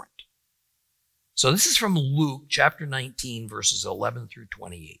are different. So this is from Luke chapter 19, verses 11 through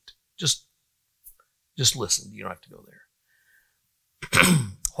 28. Just listen. You don't have to go there.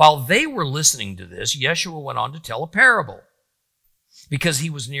 While they were listening to this, Yeshua went on to tell a parable. Because he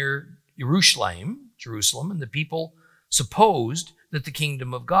was near Jerusalem, and the people supposed that the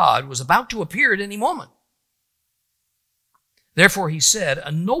kingdom of God was about to appear at any moment. Therefore he said,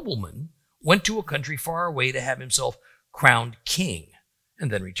 a nobleman went to a country far away to have himself crowned king,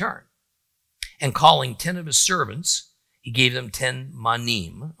 and then return. And calling 10 of his servants, he gave them 10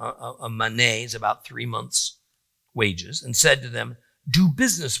 manim. A manet is about 3 months' wages, and said to them, do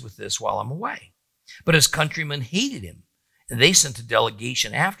business with this while I'm away. But his countrymen hated him, and they sent a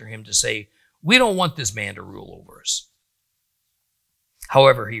delegation after him to say, we don't want this man to rule over us.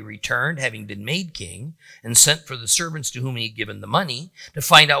 However, he returned, having been made king, and sent for the servants to whom he had given the money to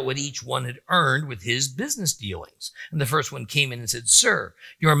find out what each one had earned with his business dealings. And the first one came in and said, sir,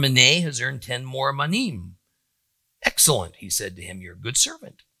 your manet has earned 10 more manim. Excellent, he said to him, you're a good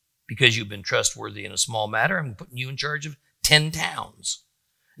servant. Because you've been trustworthy in a small matter, I'm putting you in charge of 10 towns.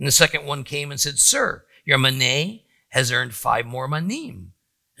 And the second one came and said, sir, your manet has earned 5 more manim.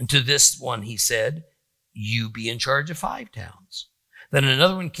 And to this one he said, you be in charge of 5 towns. Then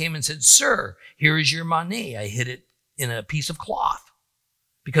another one came and said, sir, here is your manet. I hid it in a piece of cloth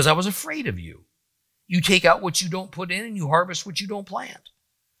because I was afraid of you. You take out what you don't put in and you harvest what you don't plant.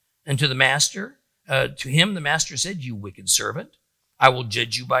 And to him, the master said, you wicked servant, I will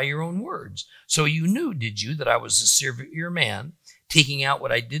judge you by your own words. So you knew, did you, that I was a severe man, taking out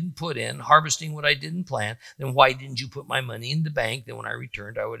what I didn't put in, harvesting what I didn't plant? Then why didn't you put my money in the bank? Then when I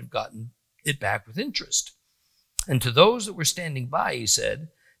returned, I would have gotten it back with interest. And to those that were standing by, he said,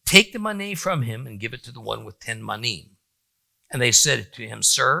 take the money from him and give it to the one with 10 manim. And they said to him,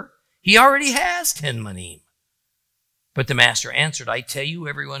 sir, he already has 10 manim. But the master answered, I tell you,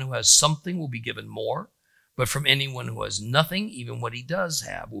 everyone who has something will be given more, but from anyone who has nothing, even what he does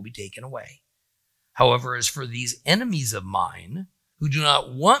have will be taken away. However, as for these enemies of mine, who do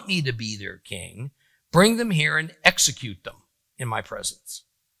not want me to be their king, bring them here and execute them in my presence.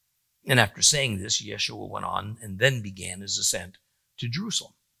 And after saying this, Yeshua went on and then began his ascent to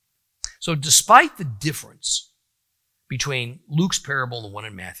Jerusalem. So despite the difference between Luke's parable and the one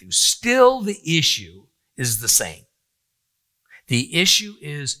in Matthew, still the issue is the same. The issue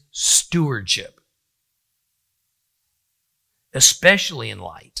is stewardship, especially in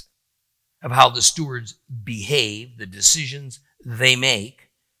light of how the stewards behave, the decisions they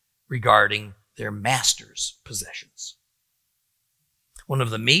make regarding their master's possessions. One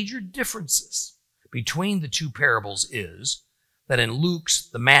of the major differences between the two parables is that in Luke's,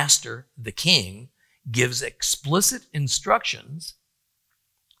 the master, the king, gives explicit instructions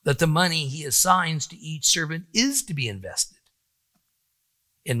that the money he assigns to each servant is to be invested.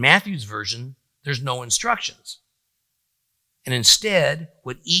 In Matthew's version, there's no instructions. And instead,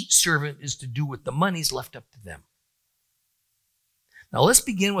 what each servant is to do with the money is left up to them. Now let's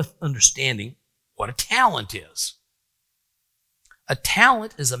begin with understanding what a talent is. A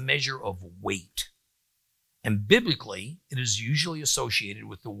talent is a measure of weight. And biblically, it is usually associated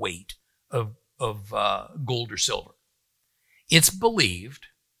with the weight of gold or silver. It's believed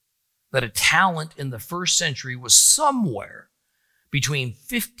that a talent in the first century was somewhere between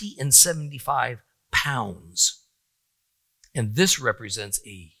 50 and 75 pounds. And this represents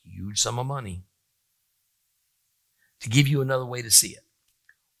a huge sum of money. To give you another way to see it,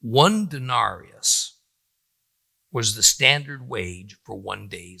 1 denarius was the standard wage for 1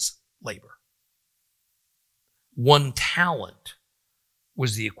 day's labor. 1 talent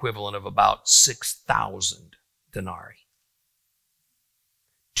was the equivalent of about 6,000 denarii.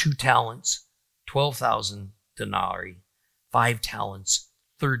 2 talents, 12,000 denarii. 5 talents,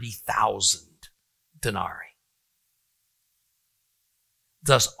 30,000 denarii.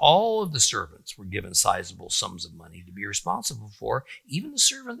 Thus, all of the servants were given sizable sums of money to be responsible for, even the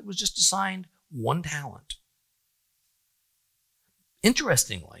servant that was just assigned 1 talent.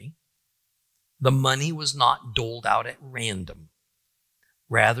 Interestingly, the money was not doled out at random.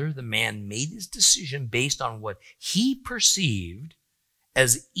 Rather, the man made his decision based on what he perceived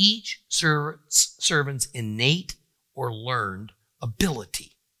as each servant's innate or learned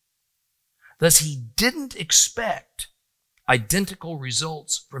ability. Thus, he didn't expect identical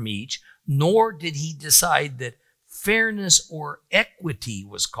results from each, nor did he decide that fairness or equity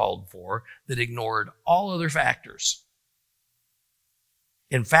was called for that ignored all other factors.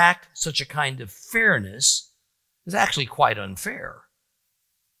 In fact, such a kind of fairness is actually quite unfair.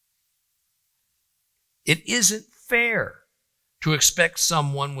 It isn't fair to expect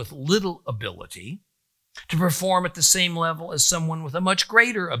someone with little ability to perform at the same level as someone with a much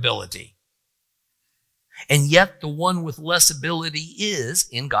greater ability. And yet the one with less ability is,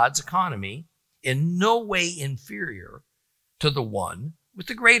 in God's economy, in no way inferior to the one with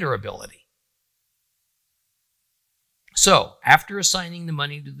the greater ability. So, after assigning the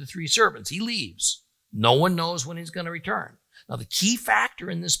money to the 3 servants, he leaves. No one knows when he's going to return. Now, the key factor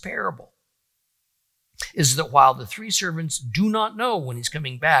in this parable is that while the 3 servants do not know when he's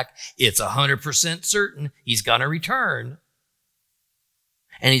coming back, it's 100% certain he's going to return.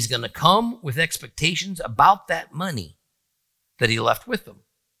 And he's going to come with expectations about that money that he left with them.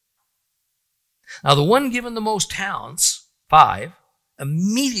 Now, the one given the most talents, 5,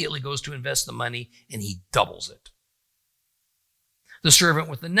 immediately goes to invest the money, and he doubles it. The servant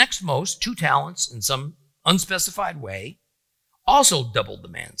with the next most, 2 talents in some unspecified way, also doubled the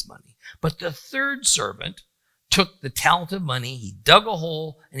man's money. But the 3rd servant took the talent of money, he dug a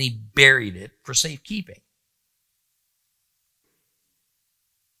hole, and he buried it for safekeeping.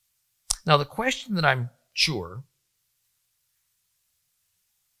 Now, the question that I'm sure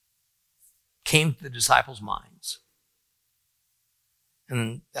came to the disciples' minds,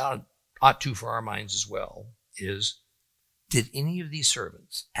 and that ought to for our minds as well, is, did any of these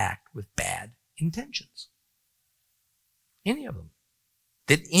servants act with bad intentions? Any of them?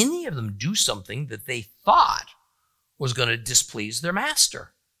 Did any of them do something that they thought was going to displease their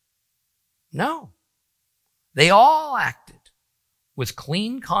master? No. They all acted with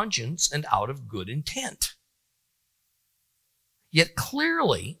clean conscience and out of good intent. Yet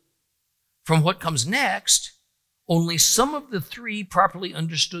clearly, from what comes next, only some of the 3 properly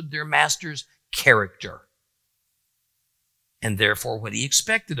understood their master's character, and therefore what he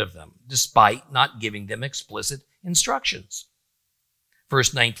expected of them, despite not giving them explicit instructions.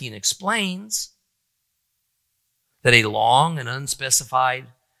 Verse 19 explains that a long and unspecified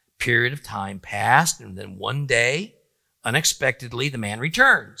period of time passed, and then one day, unexpectedly, the man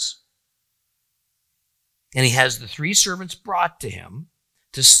returns. And he has the 3 servants brought to him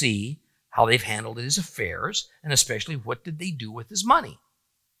to see how they've handled his affairs, and especially what did they do with his money.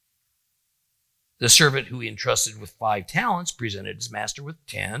 The servant who he entrusted with 5 talents presented his master with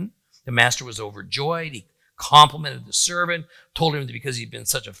 10. The master was overjoyed. He complimented the servant, told him that because he'd been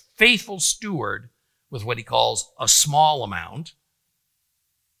such a faithful steward with what he calls a small amount,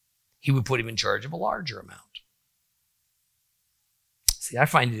 he would put him in charge of a larger amount. See, I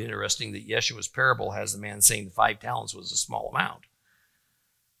find it interesting that Yeshua's parable has the man saying the 5 talents was a small amount.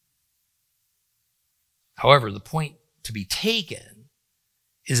 However, the point to be taken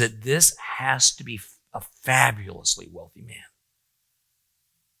is that this has to be a fabulously wealthy man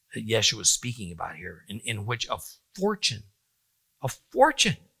that Yeshua is speaking about here, in which a fortune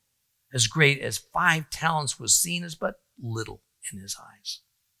as great as 5 talents was seen as but little in his eyes.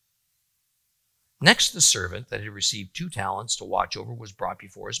 Next, the servant that had received 2 talents to watch over was brought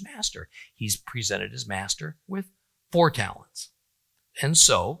before his master. He's presented his master with 4 talents. And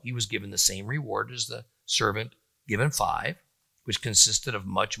so he was given the same reward as the servant given 5, which consisted of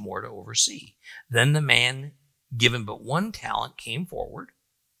much more to oversee. Then the man given but 1 talent came forward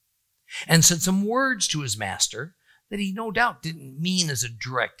and said some words to his master that he no doubt didn't mean as a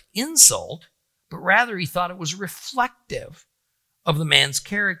direct insult, but rather he thought it was reflective of the man's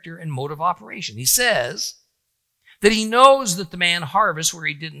character and mode of operation. He says that he knows that the man harvests where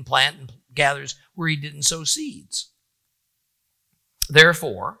he didn't plant and gathers where he didn't sow seeds.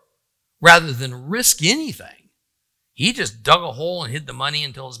 Therefore, rather than risk anything, he just dug a hole and hid the money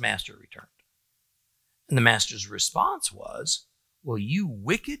until his master returned. And the master's response was, "Well, you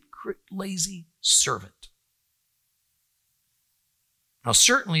wicked, lazy servant." Now,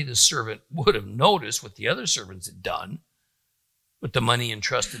 certainly the servant would have noticed what the other servants had done with the money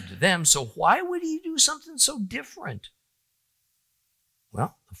entrusted to them, so why would he do something so different?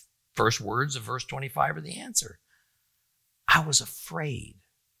 Well, the first words of verse 25 are the answer. "I was afraid,"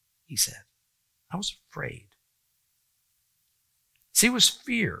 he said. "I was afraid." See, it was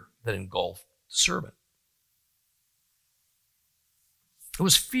fear that engulfed the servant. It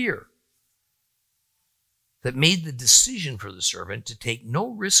was fear that made the decision for the servant to take no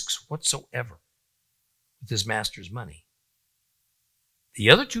risks whatsoever with his master's money. The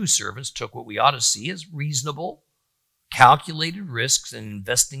other 2 servants took what we ought to see as reasonable, calculated risks in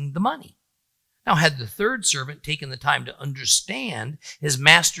investing the money. Now, had the 3rd servant taken the time to understand his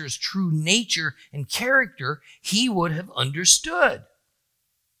master's true nature and character, he would have understood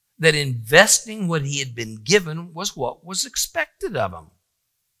that investing what he had been given was what was expected of him.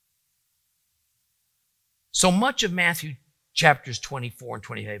 So much of Matthew chapters 24 and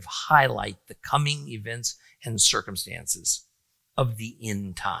 25 highlight the coming events and circumstances of the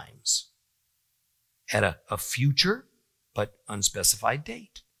end times at a future but unspecified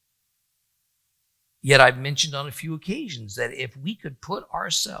date. Yet I've mentioned on a few occasions that if we could put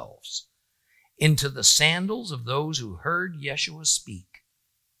ourselves into the sandals of those who heard Yeshua speak,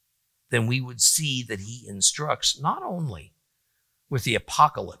 then we would see that he instructs not only with the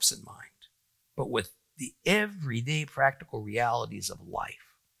apocalypse in mind, but with the everyday practical realities of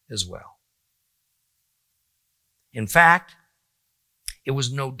life as well. In fact, it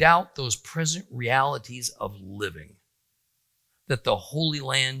was no doubt those present realities of living that the Holy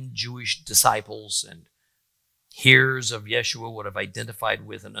Land Jewish disciples and hearers of Yeshua would have identified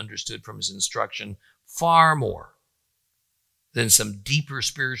with and understood from his instruction far more than some deeper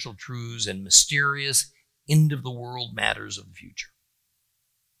spiritual truths and mysterious end-of-the-world matters of the future.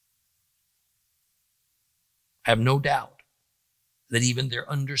 I have no doubt that even their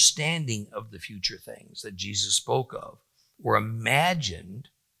understanding of the future things that Jesus spoke of were imagined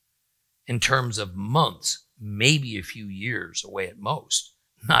in terms of months, maybe a few years away at most,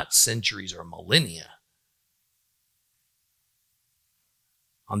 not centuries or millennia.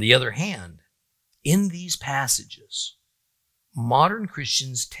 On the other hand, in these passages, modern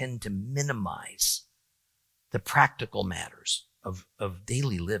Christians tend to minimize the practical matters of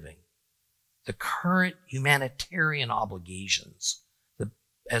daily living, the current humanitarian obligations that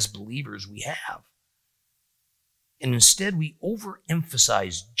as believers we have. And instead we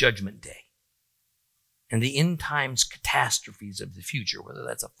overemphasize Judgment Day and the end times catastrophes of the future, whether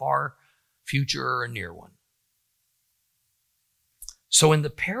that's a far future or a near one. So in the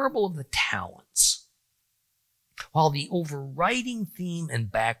parable of the talents, while the overriding theme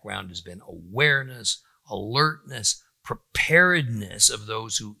and background has been awareness, alertness, preparedness of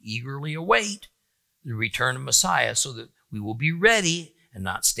those who eagerly await the return of Messiah so that we will be ready and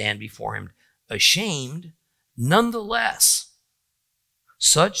not stand before him ashamed, nonetheless,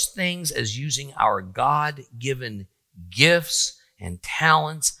 such things as using our God-given gifts and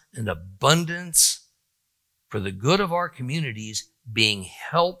talents and abundance for the good of our communities, being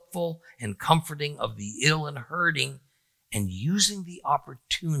helpful and comforting of the ill and hurting, and using the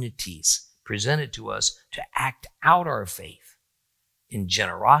opportunities presented to us to act out our faith in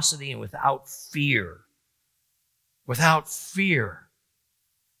generosity and without fear. Without fear.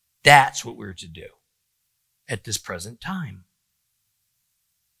 That's what we're to do at this present time.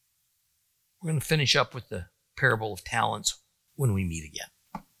 We're going to finish up with the parable of talents when we meet again.